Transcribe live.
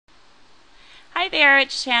Hi there,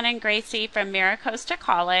 it's Shannon Gracie from Maricosta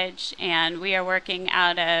College, and we are working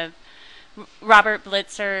out of Robert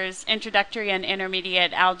Blitzer's Introductory and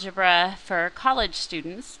Intermediate Algebra for College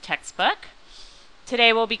Students textbook.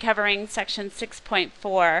 Today we'll be covering section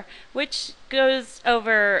 6.4, which goes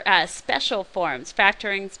over special forms,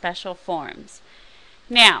 factoring special forms.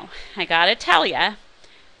 Now, I gotta tell you,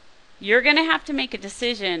 you're gonna have to make a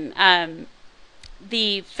decision.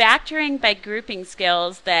 The factoring by grouping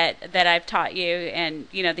skills that I've taught you, and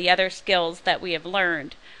the other skills that we have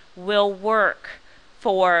learned, will work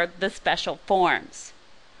for the special forms.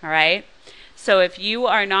 All right? So if you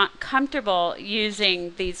are not comfortable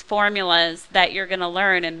using these formulas that you're going to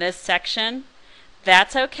learn in this section,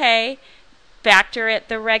 that's okay. Factor it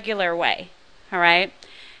the regular way. All right?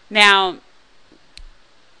 Now,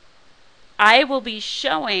 I will be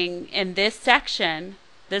showing in this section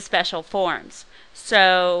the special forms.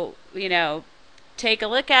 So, take a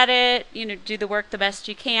look at it, do the work the best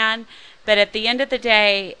you can. But at the end of the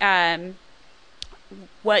day,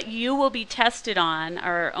 what you will be tested on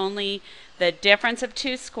are only the difference of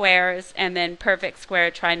two squares and then perfect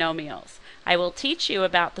square trinomials. I will teach you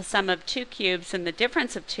about the sum of two cubes and the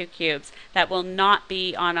difference of two cubes. That will not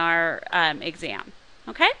be on our exam.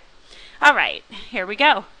 Okay? All right, here we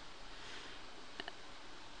go.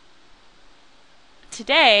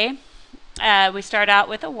 Today, we start out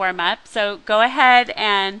with a warm-up, so go ahead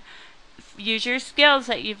and use your skills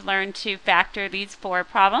that you've learned to factor these four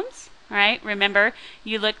problems. All right, remember,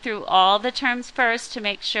 you look through all the terms first to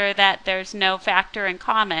make sure that there's no factor in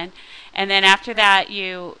common, and then after that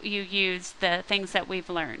you use the things that we've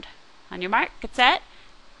learned. On your mark, get set,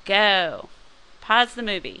 go. Pause the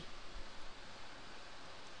movie.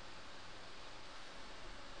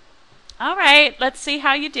 All right, let's see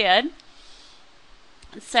how you did.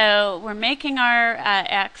 So we're making our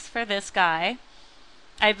x for this guy.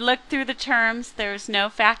 I've looked through the terms. There's no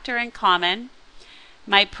factor in common.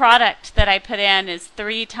 My product that I put in is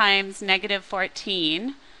 3 times negative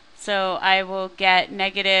 14. So I will get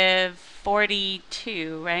negative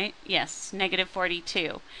 42, right? Yes, negative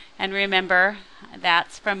 42. And remember,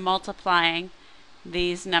 that's from multiplying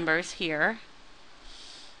these numbers here.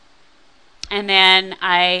 And then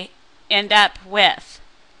I end up with,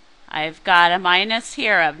 I've got a minus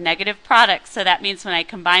here of negative products, so that means when I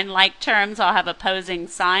combine like terms, I'll have opposing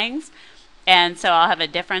signs, and so I'll have a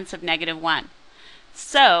difference of -1.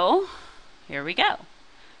 So, here we go.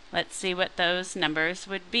 Let's see what those numbers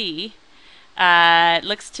would be. It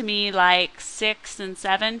looks to me like 6 and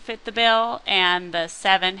 7 fit the bill, and the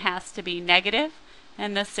 7 has to be negative,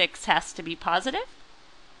 and the 6 has to be positive.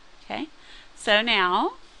 Okay, so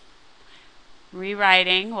now,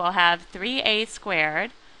 rewriting, we'll have 3a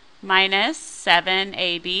squared minus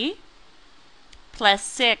 7ab plus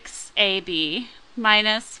 6ab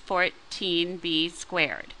minus 14b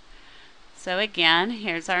squared. So again,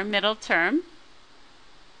 here's our middle term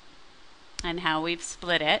and how we've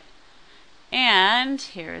split it. And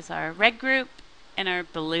here's our red group and our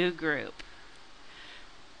blue group.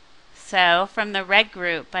 So from the red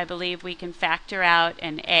group, I believe we can factor out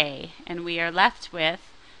an a, and we are left with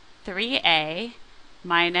 3a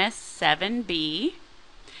minus 7b.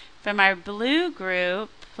 From our blue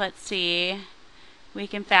group, let's see, we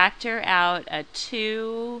can factor out a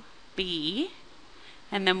 2b,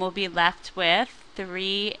 and then we'll be left with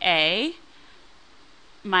 3a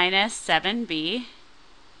minus 7b.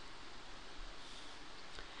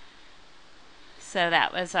 So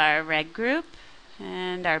that was our red group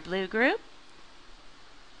and our blue group.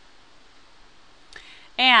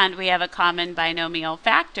 And we have a common binomial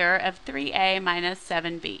factor of 3a minus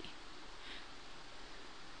 7b.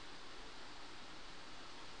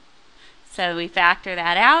 So we factor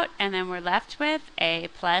that out, and then we're left with a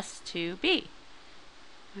plus 2b.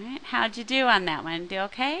 All right, how'd you do on that one? Do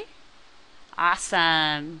okay?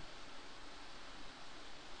 Awesome.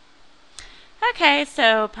 Okay,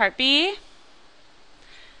 so part B.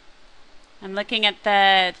 I'm looking at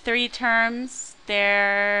the 3 terms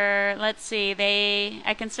there. Let's see,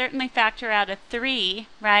 I can certainly factor out a 3,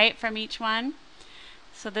 right, from each one.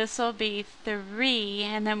 So this will be 3,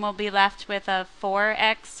 and then we'll be left with a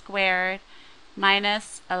 4x squared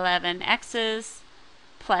minus 11x's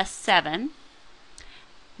plus 7.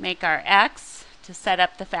 Make our x to set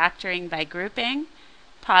up the factoring by grouping.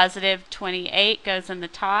 Positive 28 goes in the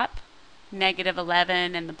top, negative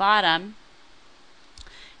 11 in the bottom.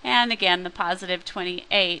 And again, the positive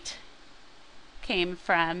 28 came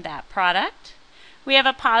from that product. We have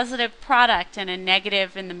a positive product and a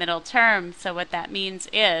negative in the middle term, so what that means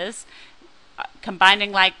is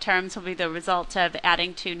combining like terms will be the result of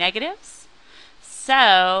adding two negatives.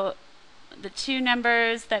 So the two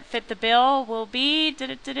numbers that fit the bill will be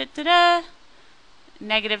 -7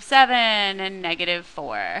 and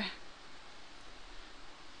 -4.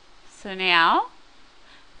 So now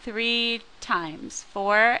 3 times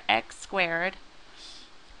 4x squared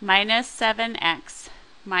minus 7x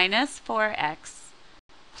minus 4x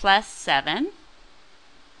plus 7.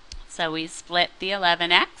 So we split the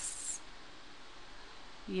 11x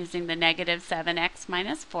using the -7x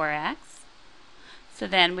minus 4x. So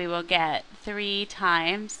then we will get 3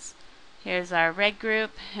 times, here's our red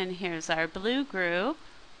group and here's our blue group.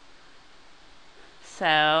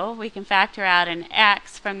 So we can factor out an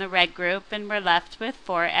x from the red group and we're left with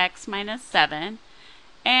 4x minus 7.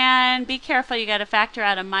 And be careful, you got to factor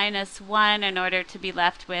out a -1 in order to be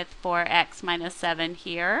left with 4x minus 7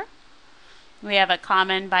 here. We have a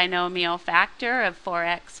common binomial factor of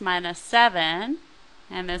 4x minus 7,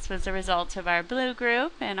 and this was the result of our blue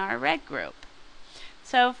group and our red group.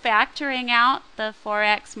 So factoring out the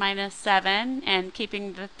 4x minus 7 and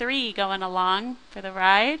keeping the 3 going along for the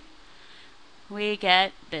ride, we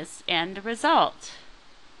get this end result.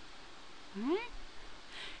 All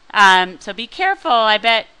right. So be careful. I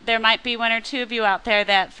bet there might be 1 or 2 of you out there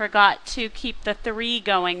that forgot to keep the 3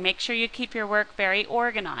 going. Make sure you keep your work very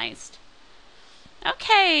organized.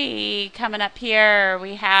 Okay, coming up here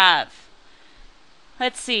we have,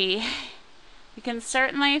 let's see, we can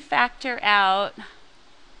certainly factor out,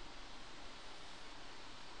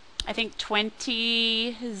 I think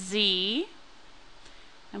 20z,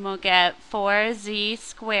 and we'll get 4z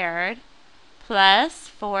squared plus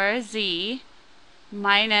 4z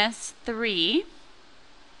minus 3.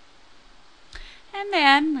 And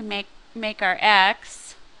then we make our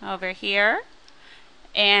x over here.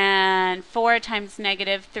 And 4 times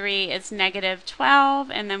 -3 is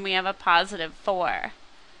 -12, and then we have a +4.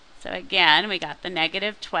 So again, we got the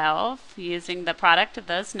 -12 using the product of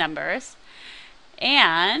those numbers.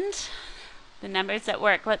 And the numbers that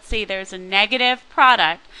work, let's see, there's a negative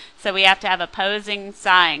product, so we have to have opposing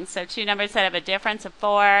signs. So two numbers that have a difference of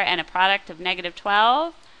 4 and a product of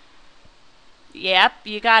 -12. Yep,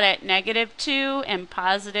 you got it, -2 and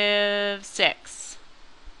 +6.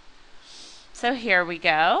 So here we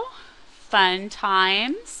go. Fun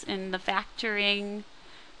times in the factoring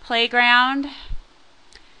playground.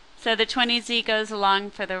 So the 20z goes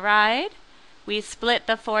along for the ride. We split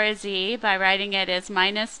the 4z by writing it as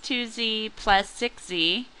 -2z plus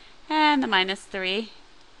 6z, and the -3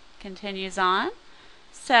 continues on.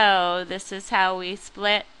 So this is how we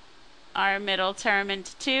split our middle term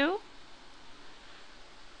into 2.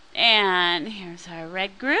 And here's our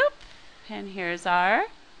red group, and here's our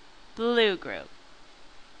blue group.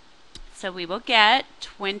 So we will get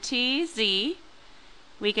 20z.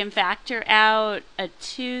 We can factor out a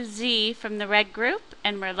 2z from the red group,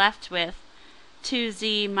 and we're left with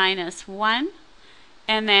 2z minus 1.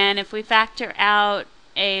 And then if we factor out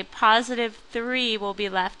a +3, we'll be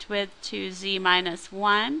left with 2z minus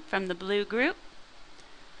 1 from the blue group.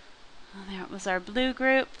 Well, there was our blue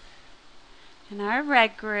group and our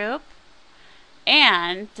red group.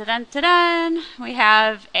 And dun-dun-dun-dun, we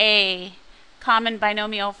have a common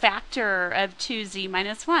binomial factor of 2z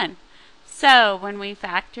minus 1. So when we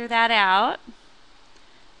factor that out,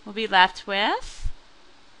 we'll be left with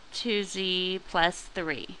 2z plus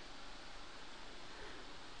 3.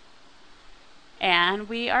 And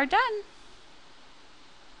we are done.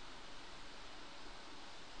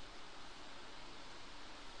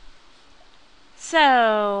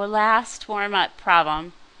 So last warm-up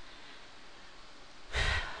problem.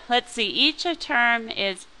 Let's see, each term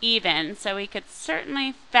is even, so we could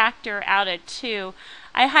certainly factor out a 2.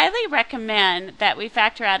 I highly recommend that we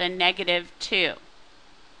factor out a -2.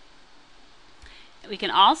 We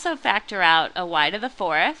can also factor out a y to the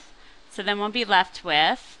 4th, so then we'll be left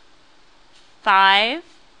with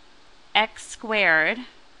 5x squared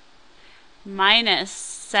minus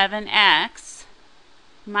 7x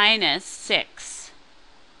minus 6.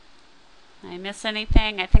 Did I miss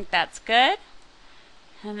anything? I think that's good.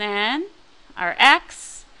 And then our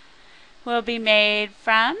x will be made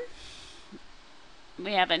from,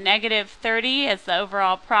 we have a -30 as the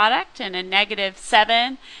overall product and a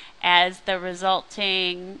 -7 as the result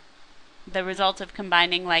of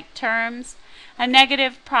combining like terms. A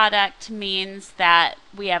negative product means that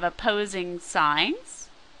we have opposing signs.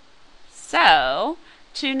 So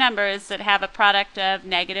two numbers that have a product of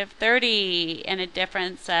 -30 and a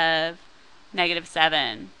difference of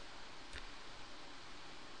 -7.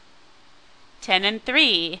 10 and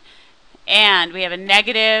 3. And we have a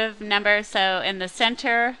negative number, so in the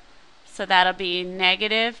center, so that'll be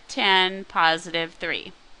 -10,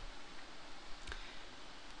 +3.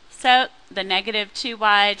 So the negative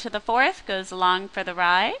 2y to the fourth goes along for the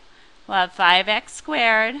ride. We'll have 5x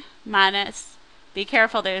squared minus, be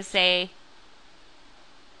careful, there's a,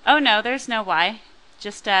 oh no, there's no y,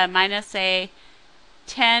 just minus a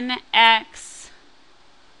 10x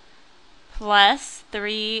plus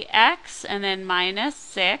 3x and then minus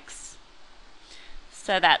 6.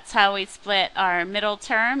 So that's how we split our middle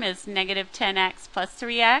term, is negative 10x plus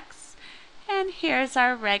 3x. And here's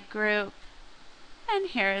our red group, and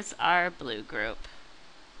here's our blue group.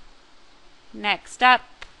 Next up,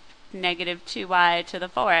 negative 2y to the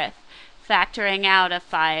fourth. Factoring out of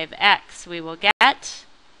 5x, we will get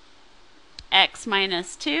x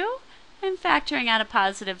minus 2. And factoring out a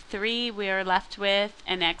positive 3, we are left with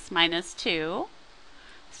an x minus 2.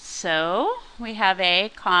 So we have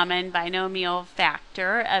a common binomial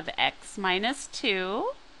factor of x minus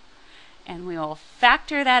 2. And we will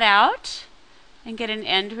factor that out and get an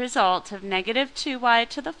end result of negative 2y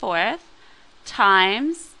to the fourth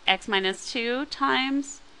times x minus 2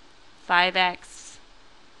 times 5x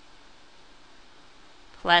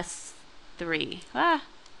plus 3.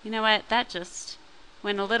 You know what? That just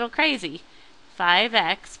went a little crazy.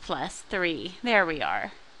 5x plus 3. There we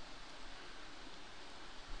are.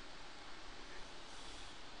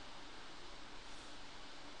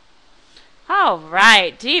 All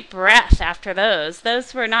right, deep breath after those.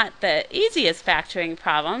 Those were not the easiest factoring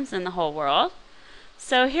problems in the whole world.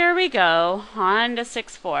 So here we go, on to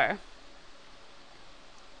 6-4.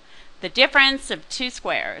 The difference of two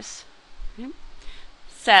squares.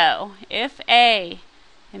 So if A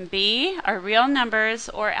and B are real numbers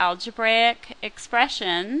or algebraic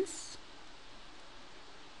expressions,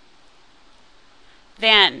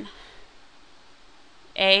 then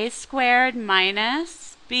A squared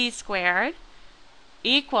minus B squared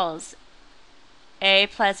equals A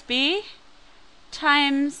plus B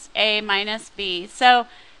times A minus B. So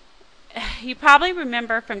you probably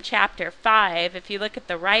remember from chapter 5, if you look at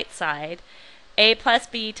the right side, A plus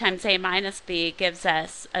B times A minus B gives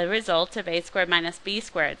us a result of A squared minus B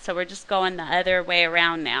squared. So we're just going the other way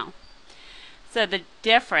around now. So the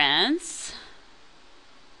difference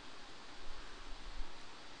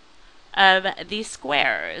of the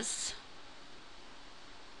squares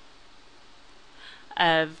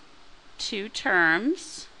of two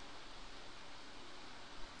terms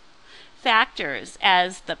factors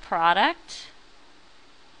as the product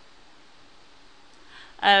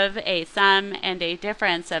of a sum and a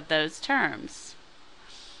difference of those terms.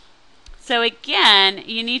 So again,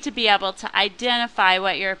 you need to be able to identify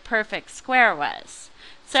what your perfect square was.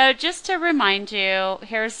 So just to remind you,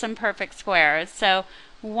 here's some perfect squares. So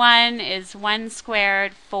 1 is 1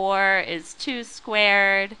 squared, 4 is 2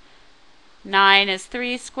 squared, 9 is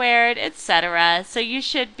 3 squared, etc. So you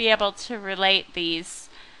should be able to relate these.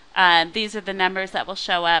 These are the numbers that will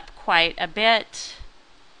show up quite a bit.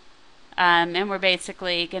 And we're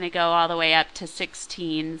basically going to go all the way up to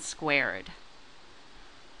 16 squared.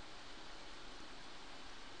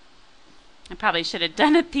 I probably should have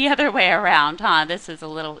done it the other way around, huh? This is a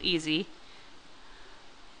little easy.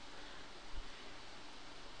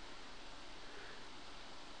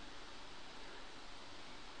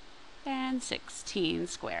 And 16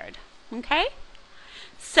 squared. Okay?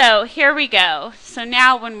 So here we go. So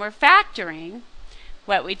now when we're factoring,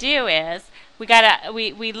 what we do is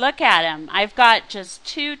we look at them. I've got just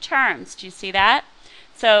two terms. Do you see that?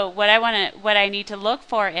 So what I need to look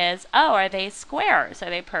for is, oh, are they squares? Are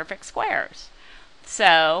they perfect squares?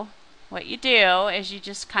 So what you do is you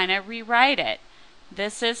just kind of rewrite it.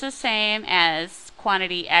 This is the same as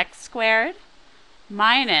quantity x squared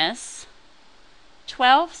minus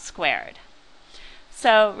 12 squared.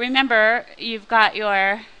 So remember, you've got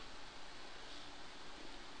your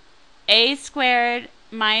a squared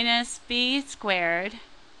minus b squared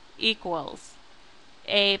equals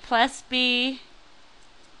a plus b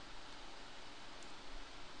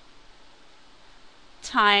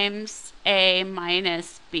times a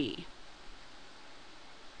minus b.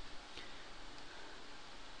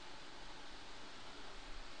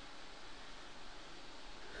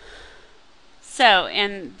 So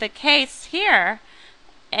in the case here,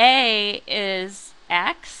 A is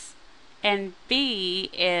x and B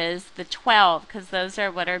is the 12, because those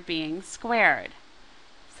are what are being squared.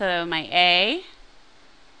 So my A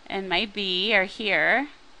and my B are here.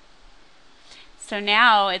 So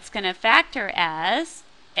now it's going to factor as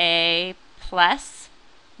A plus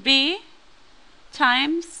B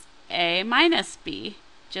times A minus B,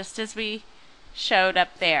 just as we showed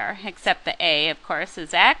up there, except the A, of course,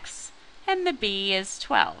 is x and the B is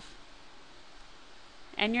 12.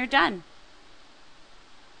 And you're done.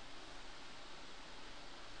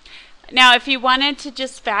 Now, if you wanted to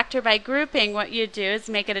just factor by grouping, what you do is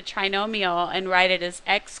make it a trinomial and write it as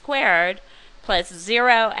x squared plus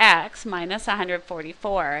 0x minus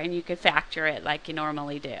 144, and you could factor it like you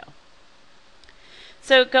normally do.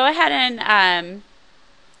 So go ahead and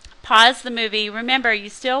pause the movie. Remember, you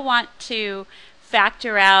still want to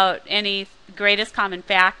factor out any greatest common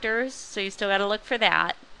factors, so you still got to look for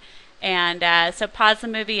that. And so pause the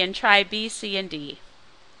movie and try B, C, and D.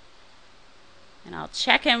 And I'll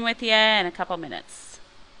check in with you in a couple minutes.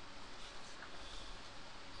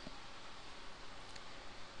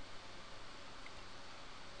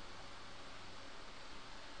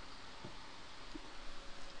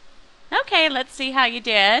 Okay, let's see how you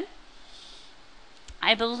did.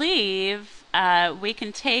 I believe we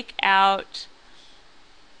can take out,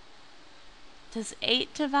 does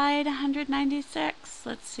 8 divide 196?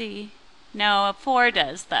 Let's see. No, a 4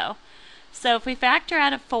 does though. So if we factor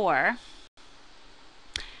out a 4,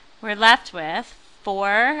 we're left with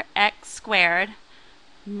 4x squared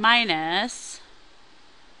minus,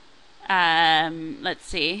 let's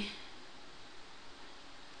see,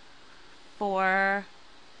 4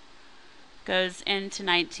 goes into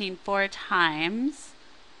 19 4 times,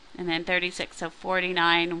 and then 36, so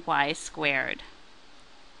 49y squared.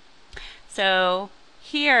 So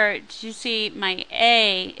here, did you see my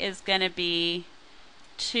a is going to be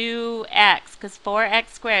 2x, because 4x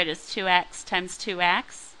squared is 2x times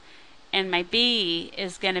 2x. And my b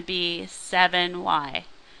is going to be 7y.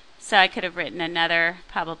 So I could have written another,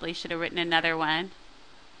 probably should have written another one.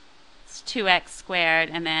 It's 2x squared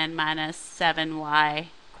and then minus 7y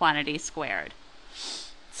quantity squared.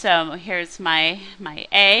 So here's my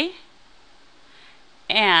a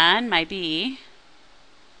and my b.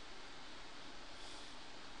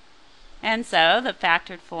 And so the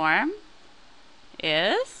factored form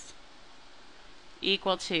is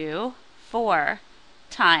equal to 4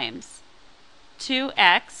 times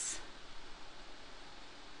 2x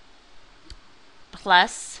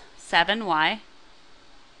plus 7y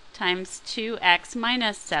times 2x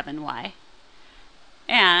minus 7y.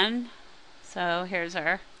 And so here's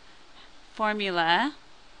our formula.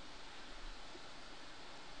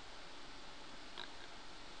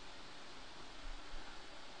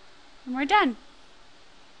 And we're done.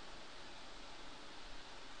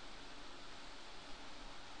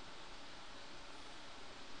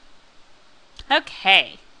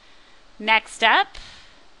 Okay, next up,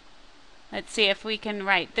 let's see if we can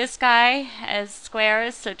write this guy as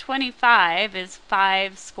squares. So 25 is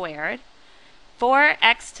 5 squared.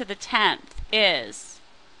 4x to the 10th is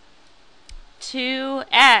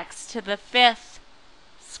 2x to the 5th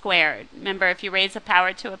squared. Remember, if you raise a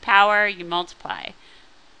power to a power, you multiply.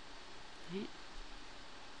 Right.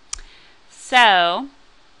 So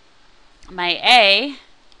my a,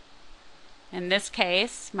 in this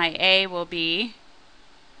case, my a will be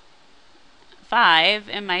 5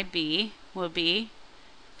 and my b will be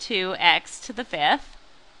 2x to the 5th.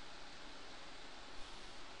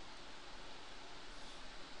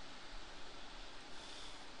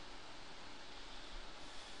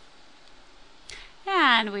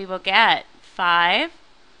 And we will get 5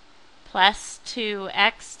 plus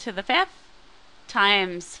 2x to the 5th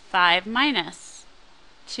times 5 minus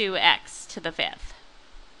 2x to the 5th.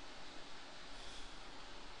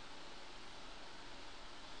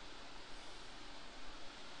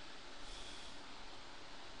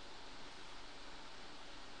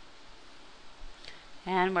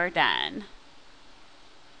 And we're done.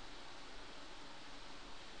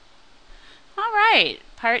 All right,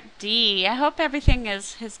 part D. I hope everything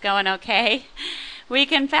is going okay. We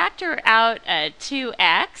can factor out a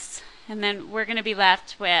 2x, and then we're going to be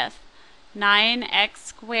left with 9x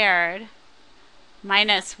squared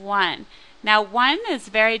minus 1. Now 1 is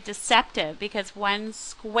very deceptive because 1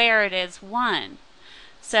 squared is 1.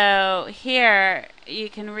 So here you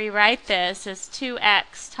can rewrite this as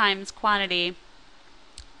 2x times quantity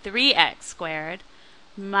 3x squared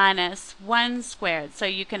minus 1 squared. So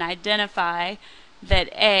you can identify that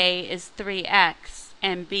a is 3x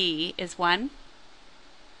and b is 1.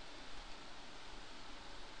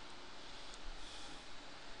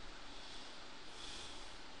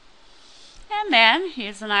 And then,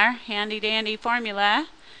 using our handy-dandy formula,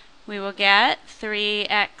 we will get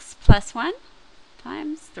 3x plus 1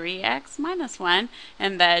 times 3x minus 1.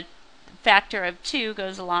 And the factor of 2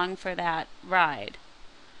 goes along for that ride.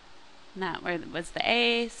 And that was the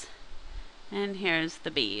a's, and here's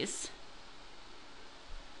the b's.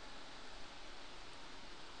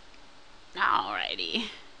 Alrighty.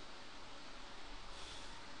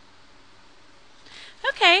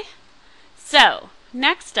 Okay, so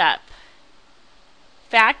next up,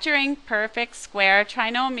 factoring perfect square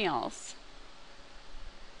trinomials.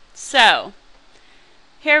 So,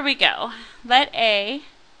 here we go. Let A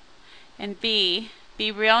and B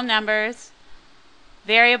be real numbers,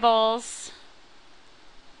 variables,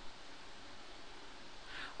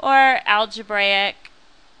 or algebraic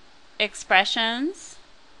expressions.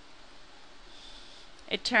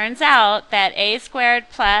 It turns out that a squared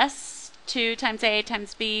plus 2 times a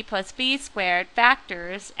times b plus b squared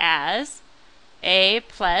factors as a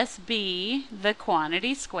plus b, the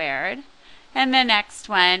quantity squared. And the next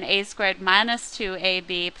one, a squared minus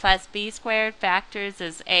 2ab plus b squared factors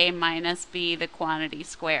as a minus b, the quantity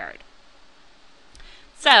squared.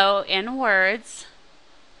 So, in words,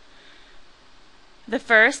 the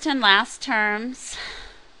first and last terms,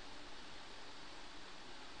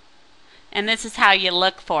 and this is how you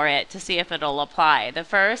look for it to see if it'll apply. The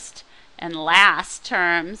first and last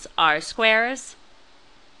terms are squares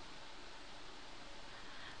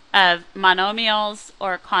of monomials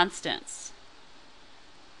or constants.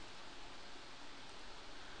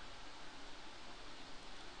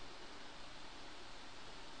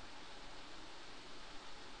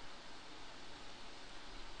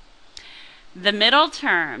 The middle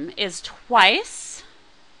term is twice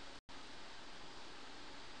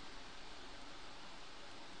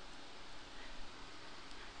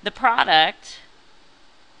the product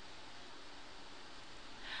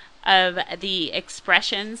of the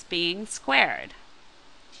expressions being squared.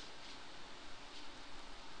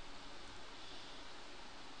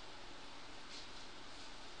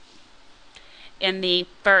 In the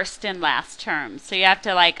first and last terms. So you have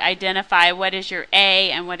to like identify what is your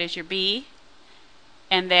A and what is your B,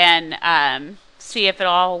 and then see if it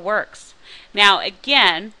all works. Now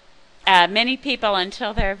again, many people,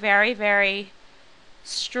 until they're very, very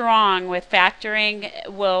strong with factoring,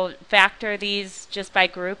 will factor these just by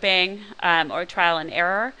grouping or trial and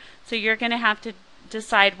error. So you're going to have to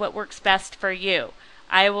decide what works best for you.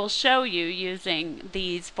 I will show you using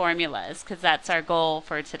these formulas because that's our goal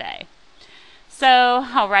for today. So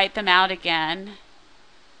I'll write them out again.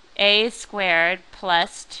 A squared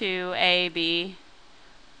plus 2ab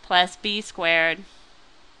plus b squared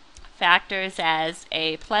factors as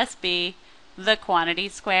a plus b, the quantity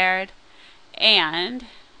squared, and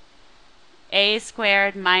a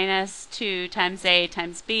squared minus 2 times a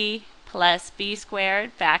times b plus b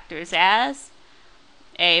squared factors as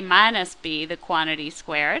a minus b, the quantity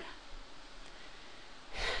squared.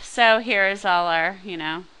 So here's all our,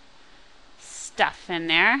 stuff in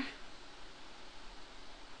there.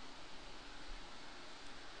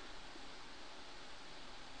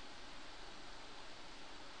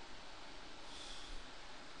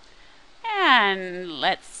 And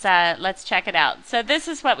let's check it out. So this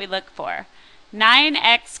is what we look for.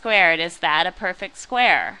 9x squared, is that a perfect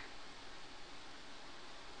square?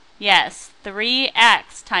 Yes,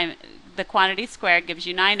 3x times the quantity squared gives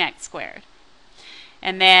you 9x squared.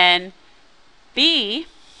 And then b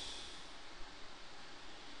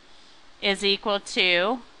is equal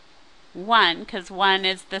to 1, because 1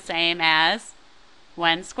 is the same as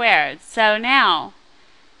 1 squared. So now,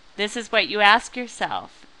 this is what you ask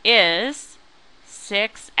yourself. Is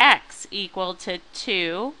 6x equal to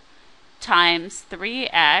 2 times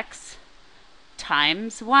 3x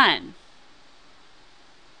times 1?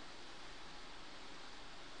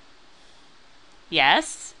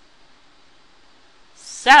 Yes.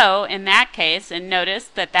 So, in that case, and notice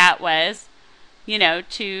that that was,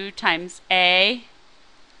 2 times a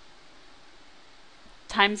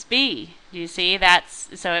times b. Do you see?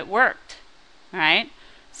 So it worked, right?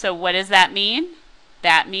 So what does that mean?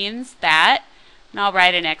 That means that, and I'll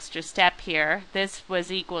write an extra step here, this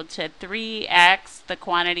was equal to 3x, the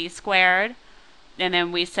quantity squared, and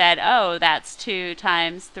then we said, oh, that's 2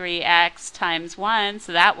 times 3x times 1,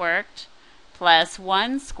 so that worked, plus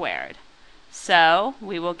 1 squared. So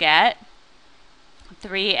we will get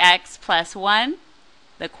 3x plus 1,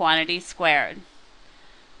 the quantity squared.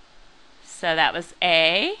 So that was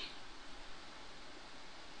A,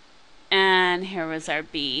 and here was our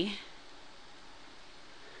B.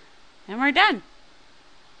 And we're done.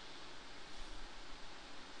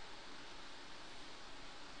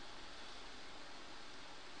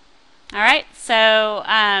 All right, so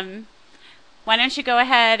why don't you go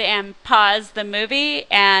ahead and pause the movie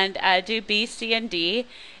and do B, C, and D.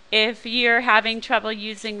 If you're having trouble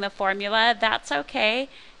using the formula, that's okay.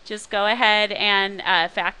 Just go ahead and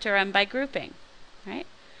factor them by grouping. All right?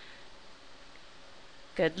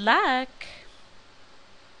 Good luck.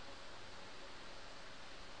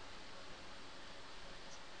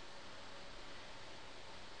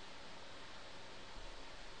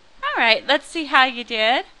 All right, let's see how you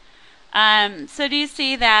did. So do you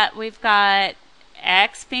see that we've got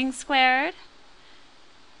x being squared?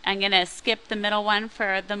 I'm going to skip the middle one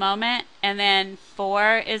for the moment, and then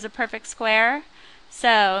 4 is a perfect square.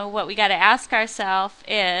 So what we got to ask ourselves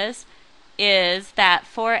is that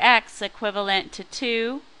 4x equivalent to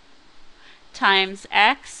 2 times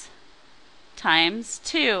x times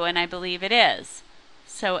 2? And I believe it is.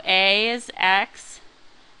 So A is x,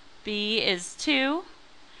 B is 2,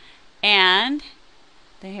 and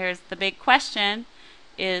here's the big question.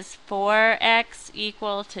 Is 4x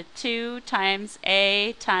equal to 2 times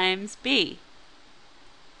A times B?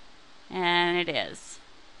 And it is.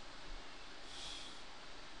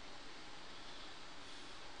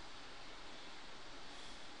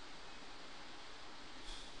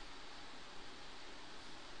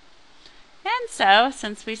 And so,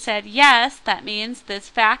 since we said yes, that means this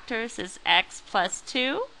factors is x plus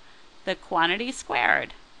 2, the quantity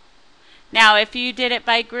squared. Now, if you did it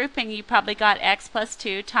by grouping, you probably got x plus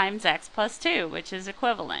 2 times x plus 2, which is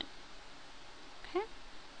equivalent. Okay.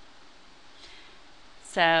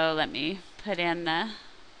 So let me put in the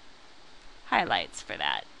highlights for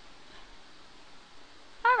that.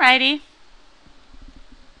 Alrighty.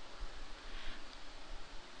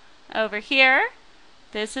 Over here,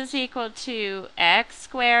 this is equal to x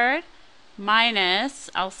squared minus,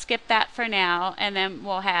 I'll skip that for now, and then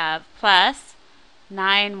we'll have plus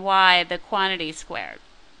 9y, the quantity squared.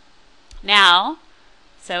 Now,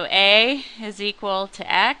 so A is equal to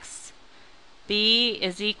x, B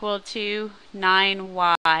is equal to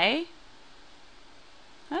 9y.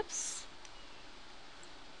 Oops.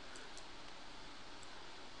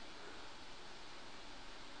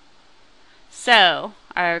 So,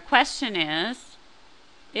 our question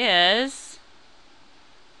is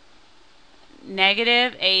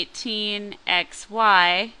negative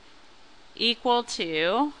 18xy equal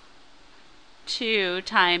to 2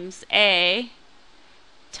 times A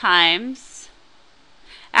times,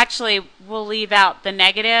 actually we'll leave out the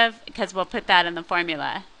negative because we'll put that in the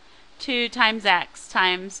formula, 2 times x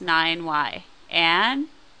times 9y. And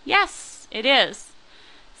yes, it is.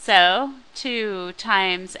 So 2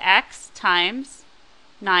 times x times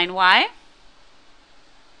 9y,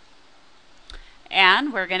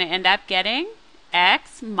 and we're going to end up getting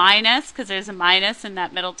x minus, because there's a minus in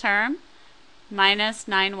that middle term, minus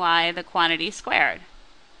 9y, the quantity squared.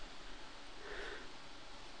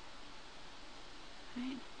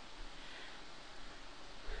 Right.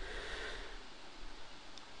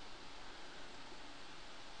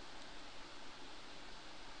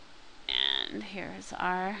 And here's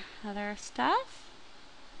our other stuff.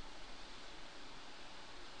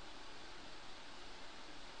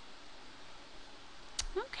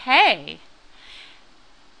 Okay.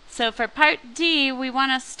 So for part D, we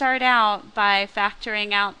want to start out by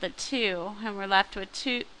factoring out the 2, and we're left with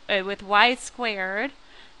with y squared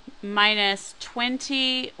minus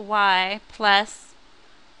 20y plus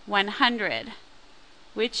 100,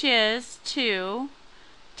 which is 2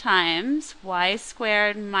 times y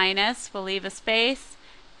squared minus, we'll leave a space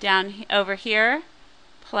down over here,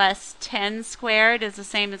 plus 10 squared is the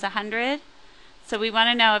same as 100. So we want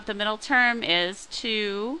to know if the middle term is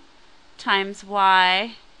 2 times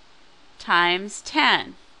y times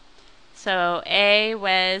 10. So A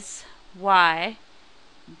was y,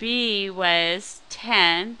 B was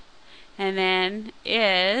 10, and then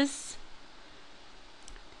is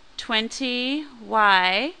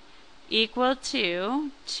 20y equal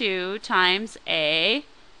to 2 times A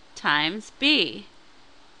times B.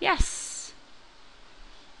 Yes.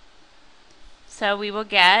 So we will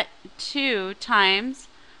get 2 times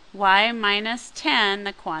y minus 10,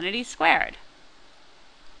 the quantity squared.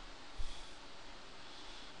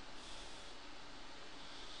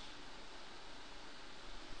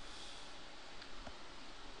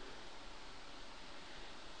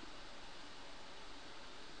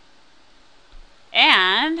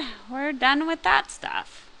 And we're done with that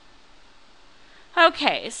stuff.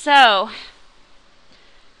 Okay, so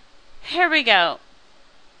here we go.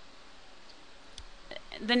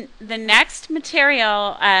 The next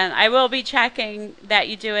material, I will be checking that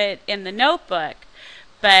you do it in the notebook,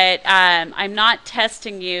 but I'm not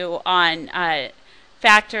testing you on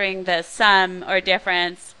factoring the sum or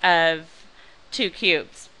difference of 2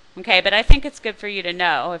 cubes. Okay, but I think it's good for you to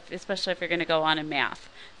know, especially if you're going to go on in math.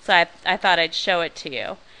 So I thought I'd show it to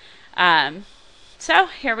you. So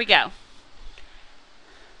here we go.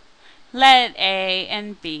 Let A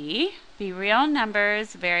and B be real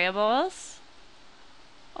numbers, variables,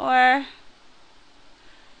 or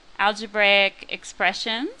algebraic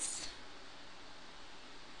expressions.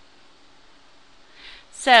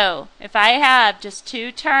 So if I have just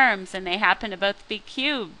 2 terms and they happen to both be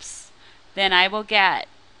cubes, then I will get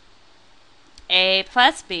a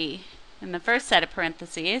plus b in the first set of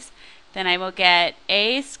parentheses. Then I will get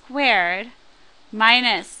a squared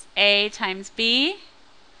minus a times b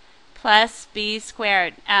plus b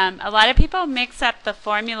squared. A lot of people mix up the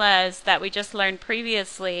formulas that we just learned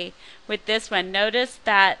previously with this one. Notice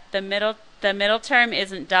that the middle term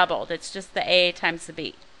isn't doubled. It's just the a times the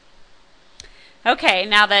b. Okay,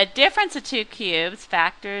 now the difference of two cubes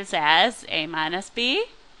factors as a minus b,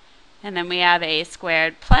 and then we have a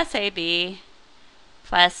squared plus ab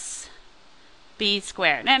plus b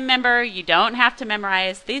squared. And remember, you don't have to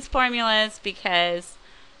memorize these formulas because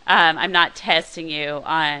I'm not testing you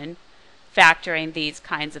on factoring these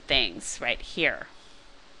kinds of things right here.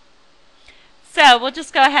 So we'll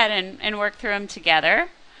just go ahead and work through them together.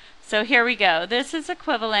 So here we go. This is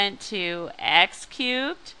equivalent to x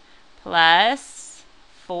cubed plus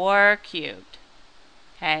 4 cubed.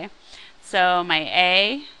 Okay, so my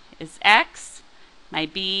a is x, my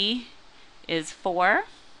b is 4,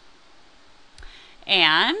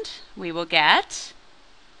 and we will get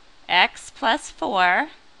x plus 4,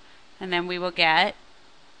 and then we will get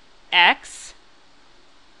x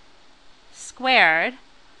squared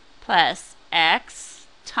plus x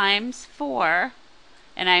times 4,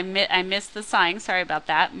 and I missed the sign, sorry about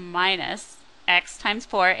that, minus x times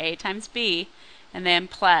 4, a times b, and then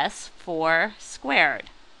plus 4 squared.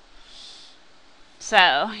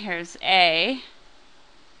 So here's a,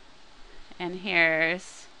 and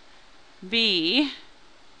here's b.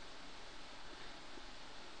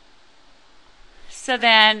 So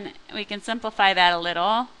then we can simplify that a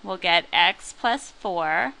little. We'll get x plus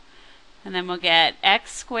 4, and then we'll get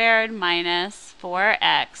x squared minus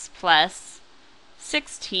 4x plus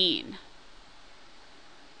 16.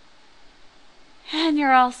 And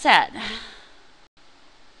you're all set.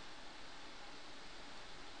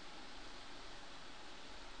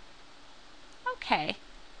 Okay,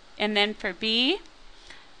 and then for b,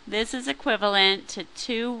 this is equivalent to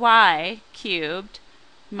 2y cubed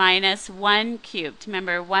minus 1 cubed.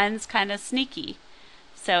 Remember, 1's kind of sneaky.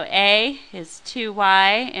 So a is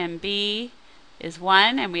 2y and b is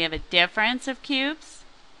 1, and we have a difference of cubes.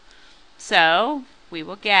 So we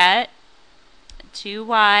will get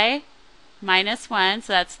 2y minus 1,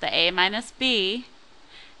 so that's the a minus b,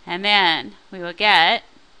 and then we will get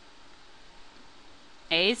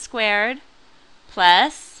a squared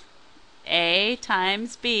plus a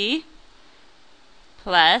times b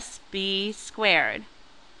plus b squared.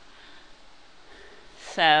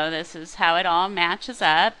 So this is how it all matches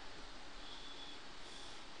up.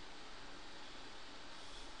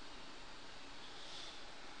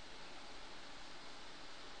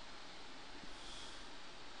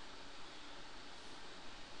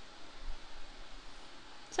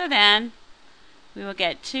 So then we will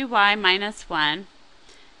get 2y minus 1,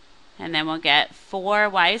 and then we'll get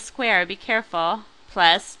 4y squared, be careful,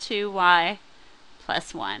 plus 2y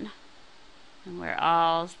plus 1. And we're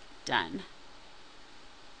all done.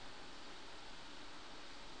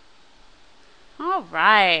 All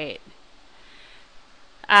right.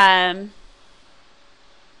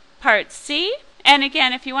 Part C. And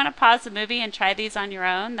again, if you want to pause the movie and try these on your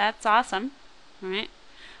own, that's awesome. All right.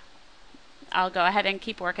 I'll go ahead and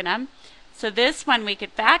keep working them. So this one we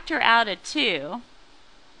could factor out a 2,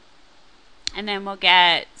 and then we'll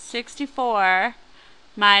get 64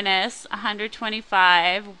 minus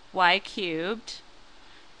 125 y cubed,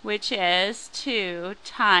 which is 2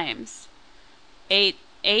 times 8.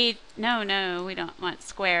 No, we don't want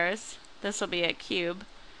squares. This will be a cube.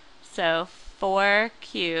 So 4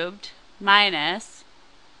 cubed minus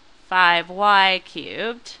 5y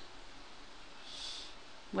cubed,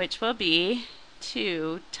 which will be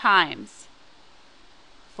 2 times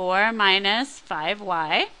 4 minus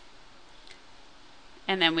 5y,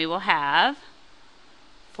 and then we will have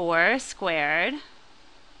 4 squared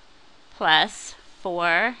plus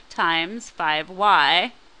 4 times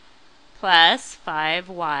 5y plus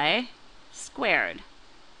 5y squared.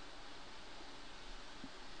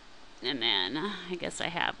 And then I guess I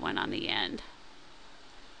have one on the end.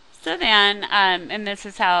 So then, and this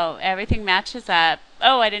is how everything matches up.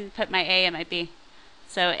 Oh, I didn't put my a and my b.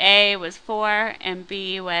 So a was 4 and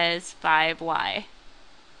b was 5y.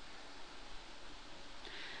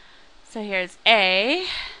 So here's a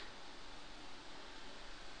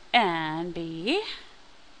and b.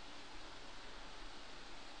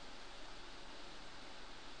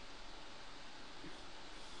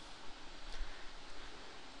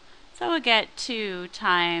 So we'll get 2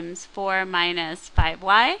 times 4 minus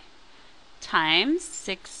 5y times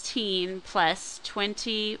 16 plus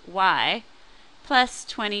 20y plus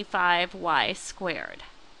 25y squared.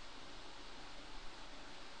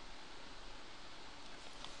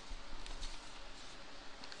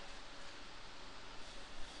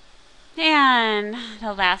 And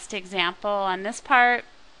the last example on this part,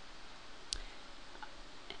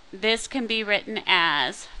 this can be written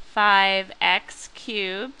as 5x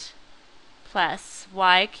cubed plus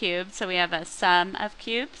y cubed. So we have a sum of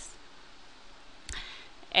cubes.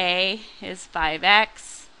 A is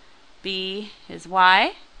 5x, B is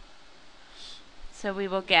y. So we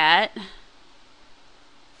will get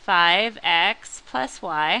 5x plus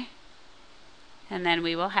y, and then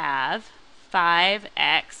we will have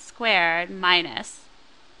 5x squared minus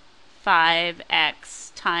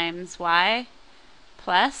 5x times y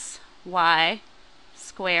plus y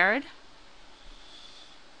squared.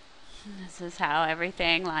 This is how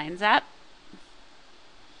everything lines up.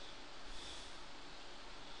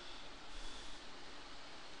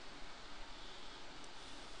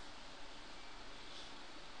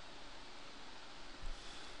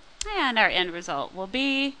 And our end result will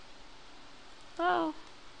be, oh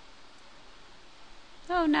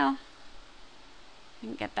no,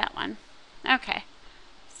 didn't get that one. Okay,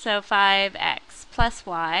 so 5x plus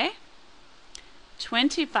y,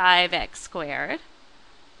 25x squared,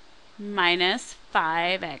 minus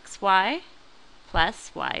 5xy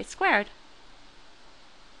plus y squared.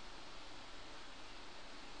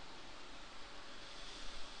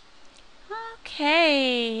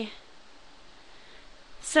 Okay.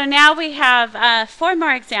 So now we have 4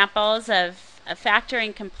 more examples of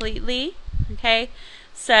factoring completely. Okay,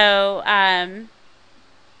 so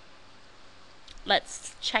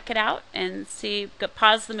let's check it out and see.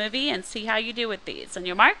 Pause the movie and see how you do with these. On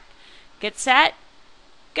your mark, get set,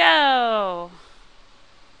 go.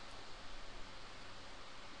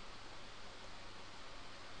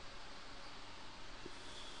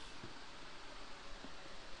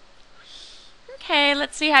 Okay,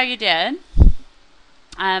 let's see how you did.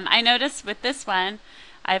 I noticed with this one,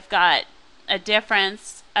 I've got a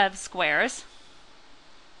difference of squares.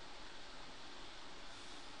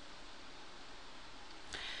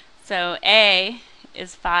 So A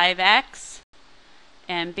is 5x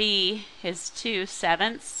and B is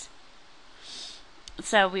 2/7.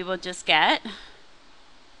 So we will just get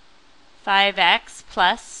 5x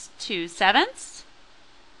plus 2/7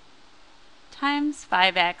 times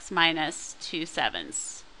 5x minus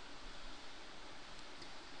 2/7.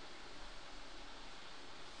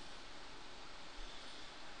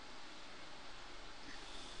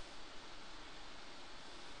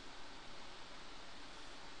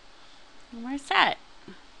 And we're set.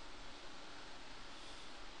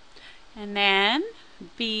 And then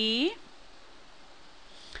B,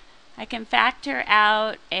 I can factor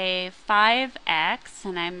out a 5x,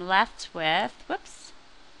 and I'm left with, whoops,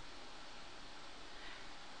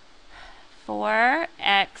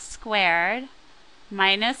 4x squared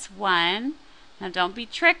minus 1. Now don't be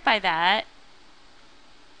tricked by that.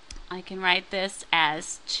 I can write this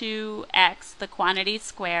as 2x, the quantity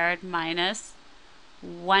squared, minus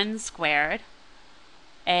 1 squared.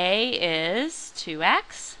 A is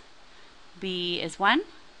 2x, B is 1.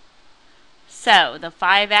 So the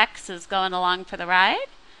 5x is going along for the ride,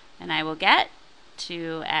 and I will get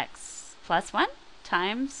 2x plus 1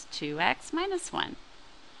 times 2x minus 1.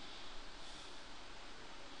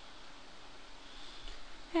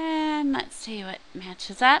 And let's see what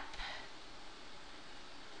matches up.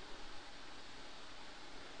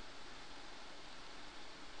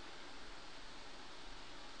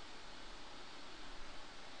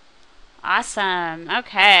 Awesome.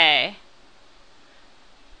 Okay.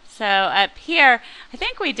 So up here, I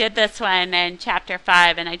think we did this one in chapter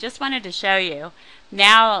 5, and I just wanted to show you.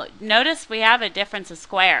 Now, notice we have a difference of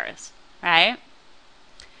squares, right?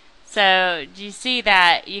 So do you see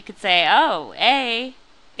that you could say, oh, A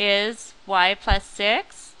is y plus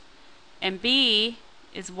 6, and B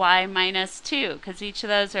is y minus 2, because each of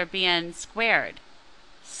those are being squared.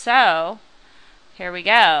 So here we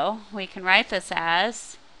go. We can write this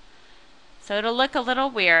as, so it'll look a little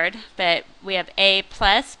weird, but we have A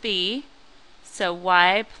plus B, so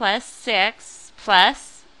y plus 6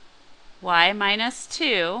 plus y minus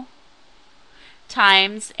 2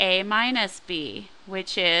 times A minus B,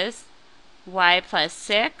 which is y plus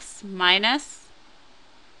 6 minus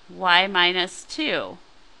y minus 2.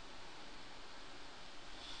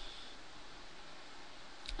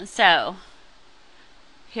 So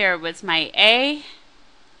here was my A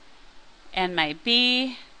and my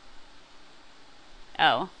B.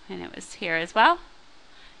 Oh, and it was here as well.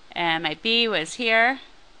 And my B was here.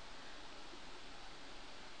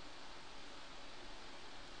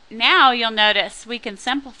 Now you'll notice we can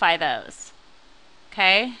simplify those.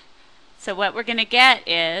 Okay? So what we're going to get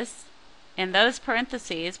is, in those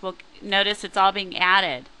parentheses, we'll notice it's all being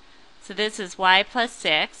added. So this is y plus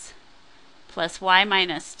 6 plus y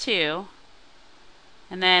minus 2.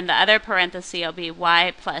 And then the other parenthesis will be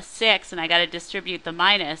y plus 6, and I got to distribute the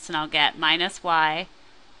minus, and I'll get minus y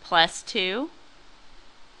plus 2.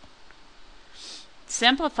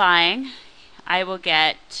 Simplifying, I will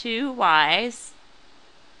get 2y's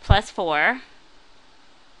plus 4.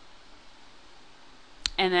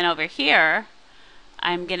 And then over here,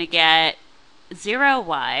 I'm going to get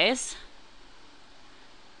 0y's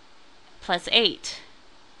plus 8.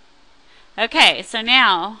 Okay, so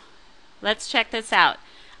now let's check this out.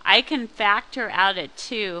 I can factor out a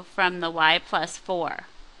 2 from the y plus 4.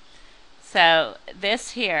 So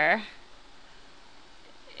this here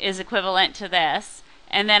is equivalent to this.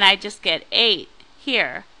 And then I just get 8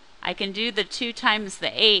 here. I can do the 2 times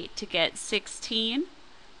the 8 to get 16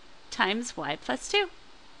 times y plus 2.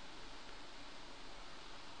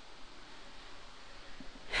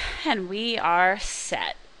 And we are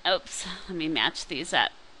set. Oops, let me match these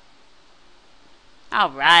up.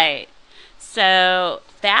 All right. So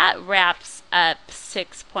that wraps up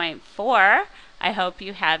 6.4. I hope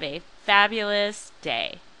you have a fabulous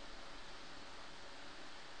day.